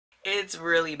It's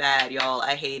really bad, y'all.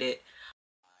 I hate it.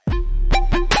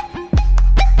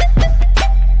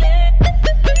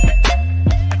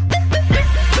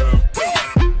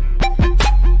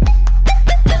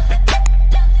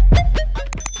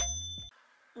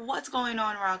 What's going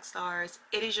on, Rockstars?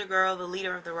 It is your girl, the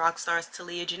leader of the Rockstars,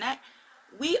 Talia, Janette.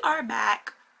 We are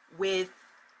back with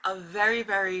a very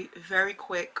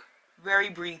quick, very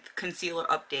brief concealer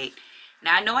update.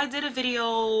 Now, I know I did a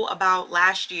video about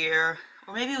last year,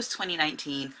 or maybe it was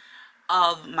 2019,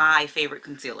 of my favorite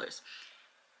concealers.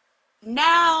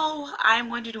 Now, I'm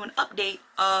going to do an update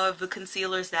of the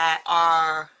concealers that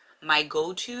are my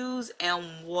go-tos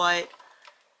and what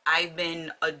I've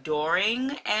been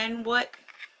adoring and what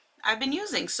I've been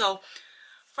using. So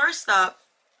first up,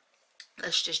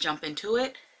 let's just jump into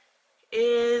it,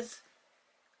 is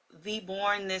the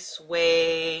Born This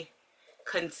Way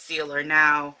concealer.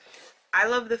 Now, I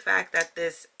love the fact that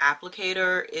this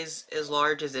applicator is as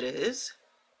large as it is.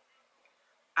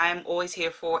 I'm always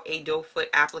here for a doe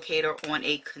foot applicator on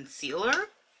a concealer.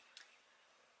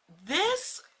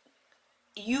 This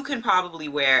you can probably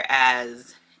wear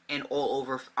as an all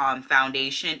over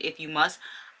foundation if you must.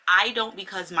 I don't,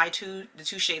 because the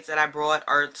two shades that I brought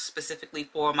are specifically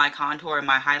for my contour and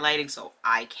my highlighting, so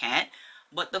I can't.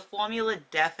 But the formula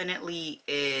definitely,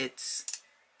 it's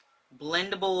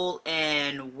blendable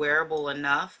and wearable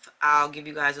enough. I'll give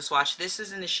you guys a swatch. This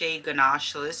is in the shade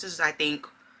Ganache, so this is, I think,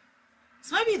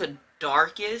 this might be the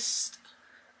darkest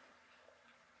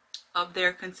of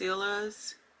their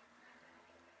concealers,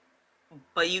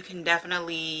 but you can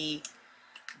definitely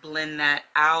blend that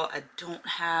out. I don't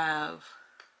have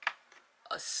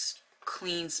a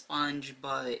clean sponge,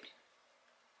 but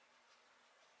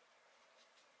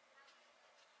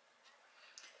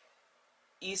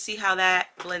you see how that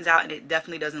blends out, and it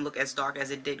definitely doesn't look as dark as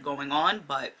it did going on,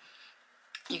 but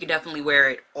you can definitely wear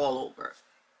it all over.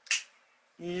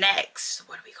 Next,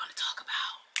 what are we going to talk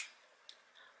about?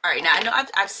 All right, now I know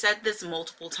I've said this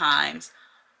multiple times.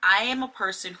 I am a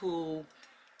person who,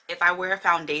 if I wear a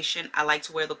foundation, I like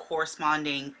to wear the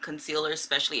corresponding concealer,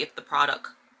 especially if the product,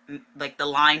 like the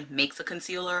line, makes a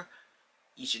concealer.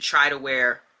 You should try to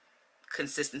wear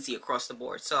consistency across the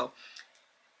board. So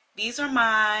these are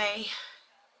my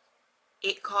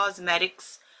It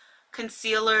Cosmetics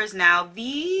concealers. Now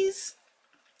these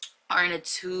are in a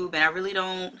tube, and I really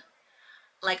don't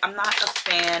like, I'm not a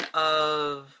fan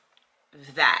of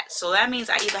that. So that means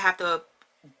I either have to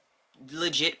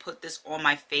legit put this on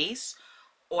my face,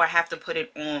 or I have to put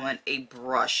it on a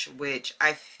brush, which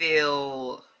I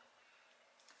feel,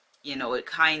 you know, it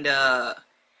kind of,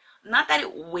 not that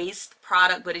it wastes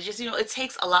product, but it just, you know, it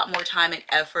takes a lot more time and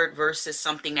effort versus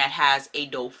something that has a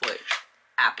doe foot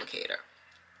applicator.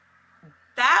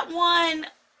 That one,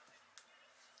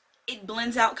 it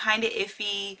blends out kind of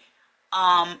iffy,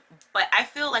 but I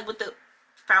feel like with the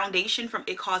foundation from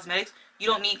It Cosmetics, you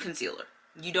don't need concealer.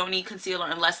 You don't need concealer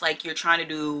unless like you're trying to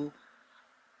do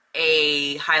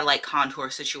a highlight contour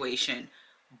situation.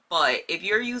 But if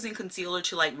you're using concealer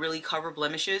to like really cover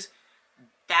blemishes,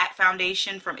 that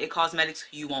foundation from It Cosmetics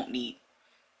you won't need.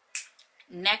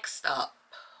 Next up,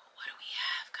 what do we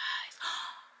have,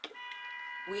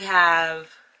 guys? We have,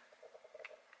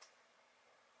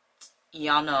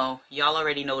 y'all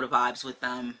already know the vibes with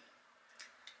them.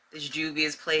 This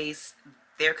Juvia's Place,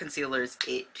 their concealer is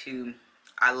it too.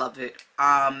 I love it.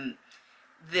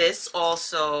 This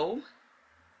also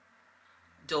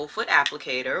doe foot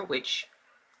applicator, which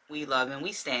we love and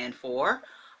we stand for.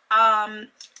 I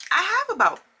have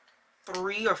about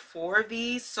 3 or 4 of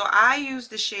these, so I use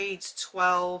the shades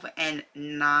 12 and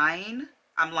 9.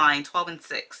 I'm lying, 12 and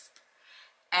 6.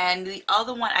 And the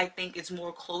other one I think is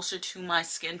more closer to my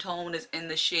skin tone is in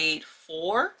the shade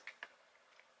 4.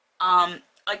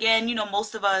 Again, you know,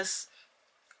 most of us,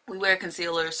 we wear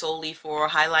concealer solely for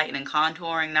highlighting and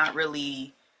contouring, not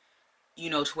really, you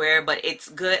know, to wear, but it's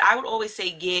good. I would always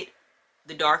say get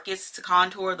the darkest to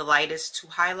contour, the lightest to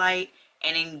highlight,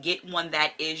 and then get one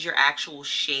that is your actual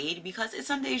shade, because it's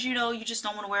some days, you know, you just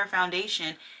don't want to wear a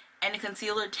foundation and the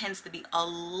concealer tends to be a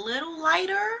little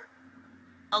lighter,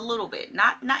 a little bit,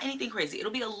 not anything crazy.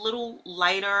 It'll be a little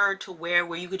lighter to wear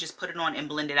where you could just put it on and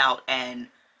blend it out and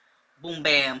boom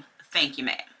bam, thank you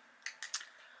ma'am.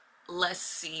 Let's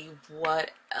see,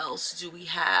 what else do we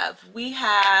have? We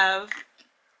have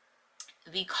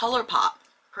the ColourPop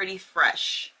Pretty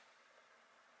Fresh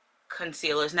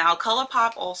concealers. Now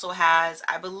ColourPop also has,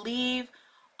 I believe,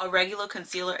 a regular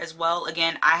concealer as well.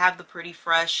 Again, I have the Pretty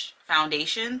Fresh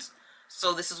foundations,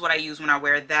 so this is what I use when I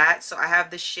wear that. So I have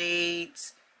the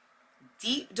shades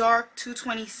Deep Dark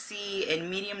 220C and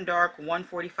Medium Dark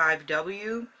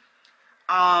 145W.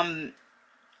 I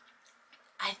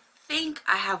think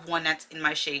I have one that's in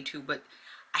my shade too, but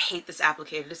I hate this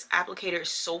applicator. This applicator is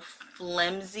so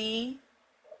flimsy.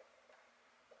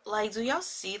 Like, do y'all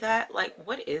see that? Like,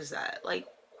 what is that? Like,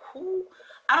 who?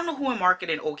 I don't know who in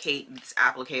marketing okayed this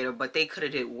applicator, but they could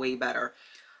have did way better.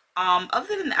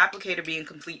 Other than the applicator being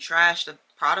complete trash, the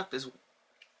product is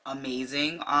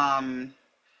amazing.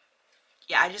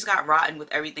 Yeah, I just got rotten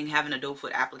with everything having a doe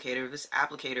foot applicator. This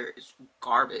applicator is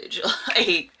garbage.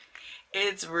 Like,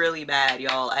 it's really bad,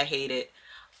 y'all. I hate it.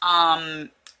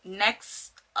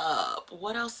 Next up,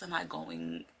 what else am I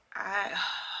going?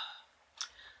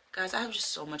 Guys, I have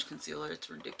just so much concealer, it's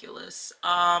ridiculous.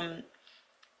 All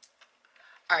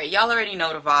right, y'all already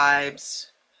know the vibes.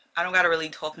 I don't gotta really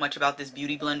talk much about this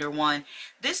beauty blender one.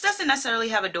 This doesn't necessarily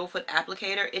have a doe foot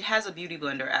applicator. It has a beauty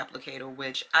blender applicator,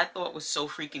 which I thought was so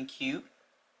freaking cute.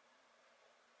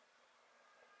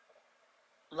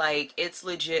 Like, it's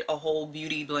legit a whole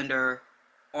beauty blender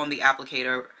on the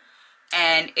applicator,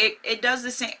 and it does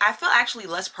the same. I feel actually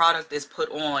less product is put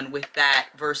on with that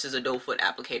versus a doe foot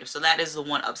applicator, so that is the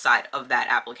one upside of that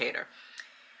applicator.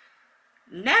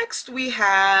 Next we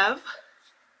have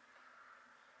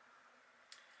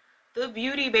the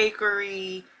Beauty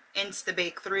Bakery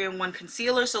Instabake 3-in-1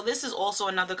 concealer. So this is also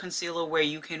another concealer where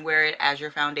you can wear it as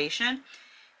your foundation.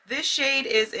 This shade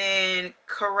is in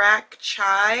Karak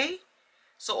Chai.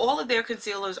 So all of their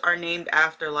concealers are named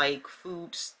after like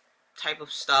foods type of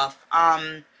stuff.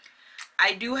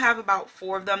 I do have about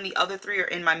 4 of them. The other 3 are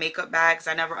in my makeup bags.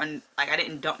 I never I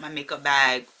didn't dump my makeup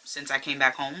bag since I came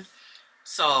back home,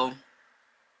 so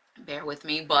bear with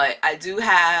me. But I do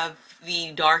have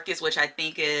the darkest, which I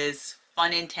think is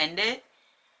Fun Intended,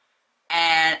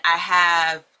 and I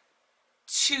have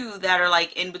 2 that are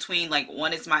like in between. Like,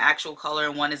 one is my actual color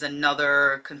and one is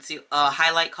another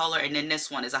highlight color, and then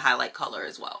this one is a highlight color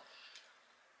as well.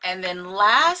 And then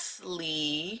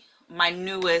lastly, my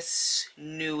newest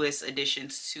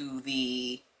additions to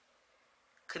the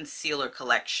concealer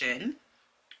collection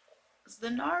is the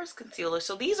NARS concealer.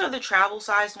 So these are the travel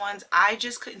sized ones. I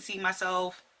just couldn't see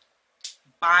myself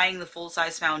buying the full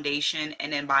size foundation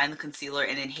and then buying the concealer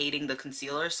and then hating the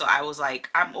concealer. So I was like,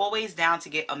 I'm always down to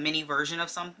get a mini version of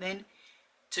something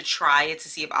to try it to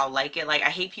see if I'll like it. Like, I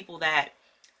hate people that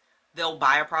they'll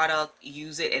buy a product,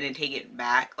 use it, and then take it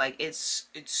back. Like, it's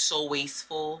so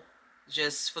wasteful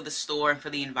just for the store and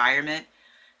for the environment.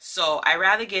 So I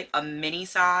rather get a mini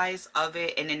size of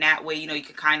it, and then that way, you know, you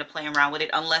can kind of play around with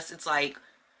it, unless it's like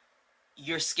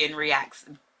your skin reacts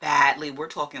badly. We're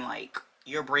talking like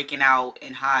you're breaking out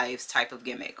in hives type of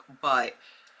gimmick. But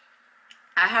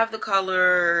I have the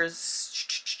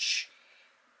colors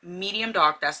medium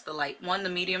dark, that's the light one, the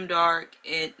medium dark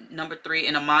in number 3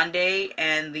 in Amande,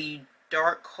 and the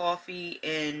dark coffee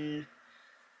in,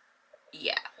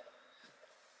 yeah.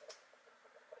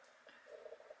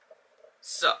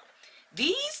 So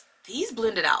these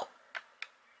blended out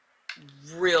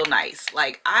real nice.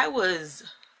 Like, I was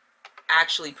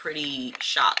actually pretty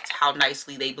shocked how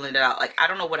nicely they blended out. Like, I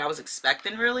don't know what I was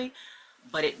expecting really,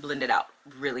 but it blended out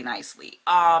really nicely.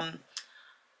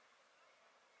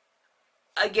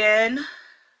 Again,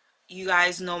 you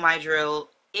guys know my drill.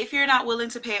 If you're not willing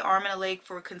to pay arm and a leg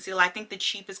for concealer, I think the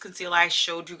cheapest concealer I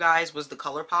showed you guys was the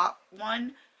ColourPop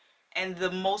one, and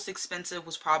the most expensive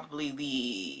was probably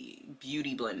the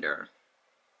Beauty Blender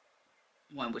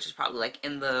one, which is probably like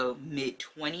in the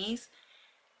mid-20s.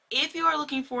 If you are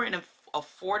looking for an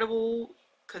affordable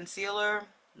concealer,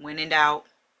 when in doubt,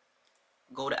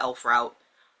 go the e.l.f. route.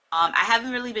 I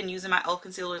haven't really been using my e.l.f.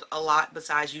 concealers a lot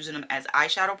besides using them as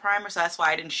eyeshadow primer, so that's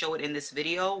why I didn't show it in this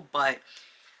video. But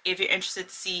if you're interested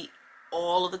to see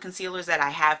all of the concealers that I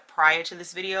have prior to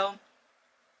this video,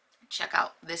 check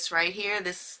out this right here,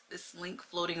 this link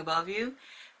floating above you.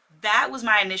 That was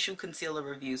my initial concealer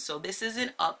review, so this is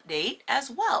an update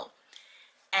as well.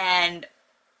 And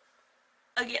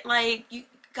again, like, you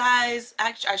guys,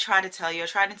 I try to tell you, I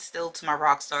try to instill to my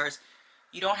rock stars,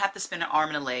 you don't have to spend an arm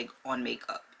and a leg on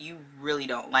makeup. You really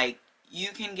don't. Like, you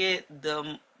can get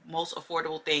the most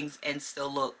affordable things and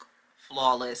still look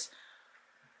flawless.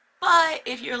 But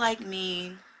if you're like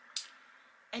me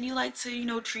and you like to, you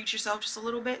know, treat yourself just a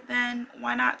little bit, then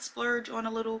why not splurge on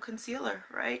a little concealer,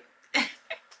 right?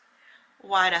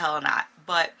 Why the hell not?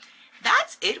 But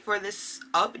that's it for this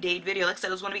update video. Like I said,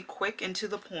 it was going to be quick and to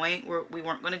the point. We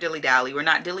weren't going to dilly-dally. We're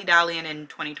not dilly-dallying in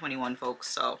 2021, folks.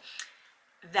 So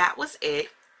that was it.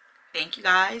 Thank you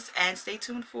guys, and stay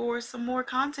tuned for some more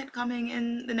content coming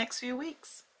in the next few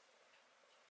weeks.